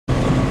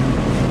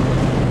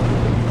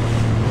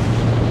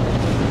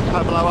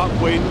Pablo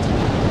upwind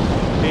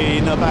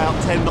in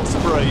about 10 knots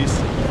of breeze.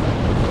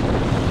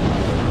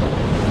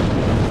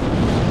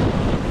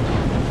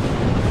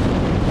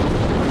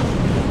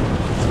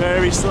 It's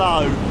very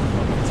slow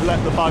to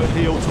let the boat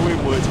heel to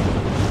windward.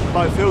 The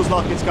boat feels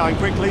like it's going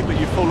quickly, but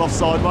you fall off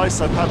sideways,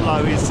 so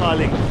Pablo is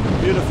sailing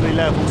beautifully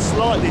level,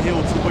 slightly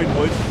heel to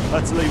windward,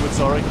 to leeward,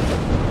 sorry,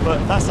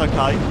 but that's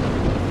okay.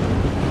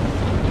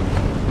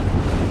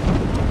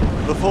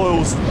 The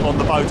foils on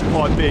the boat are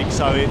quite big,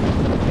 so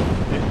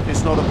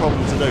it's not a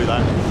problem to do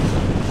that.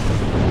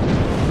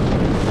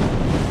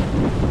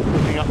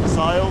 Looking up the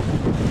sail,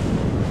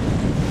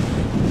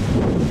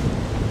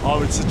 I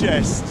would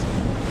suggest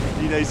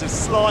he needs a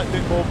slight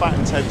bit more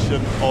batten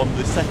tension on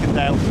the second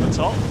down from the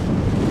top.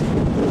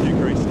 A few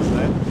creases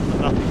there, but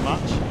nothing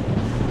much.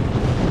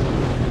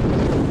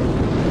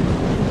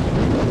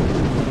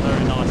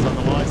 Very nice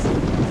otherwise.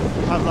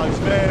 Pablo's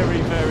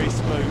very, very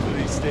smooth with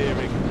his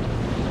steering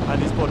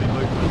and his body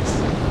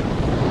movements.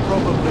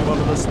 Probably one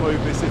of the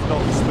smoothest, if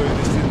not the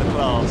smoothest in the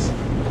class.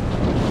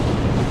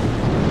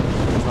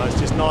 So it's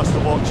just nice to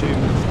watch him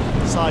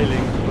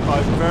sailing the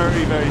boat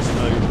very, very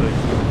smoothly.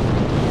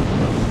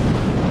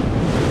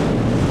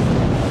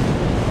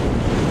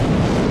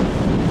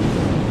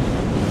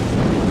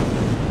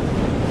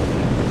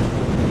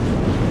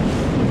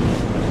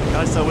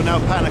 Okay, so we'll now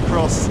pan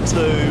across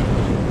to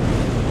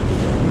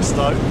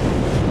Gusto,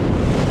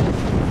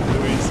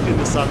 who is in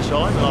the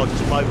sunshine, and I'll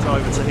just boat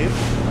over to him.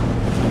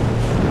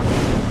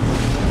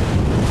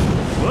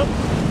 Whoop.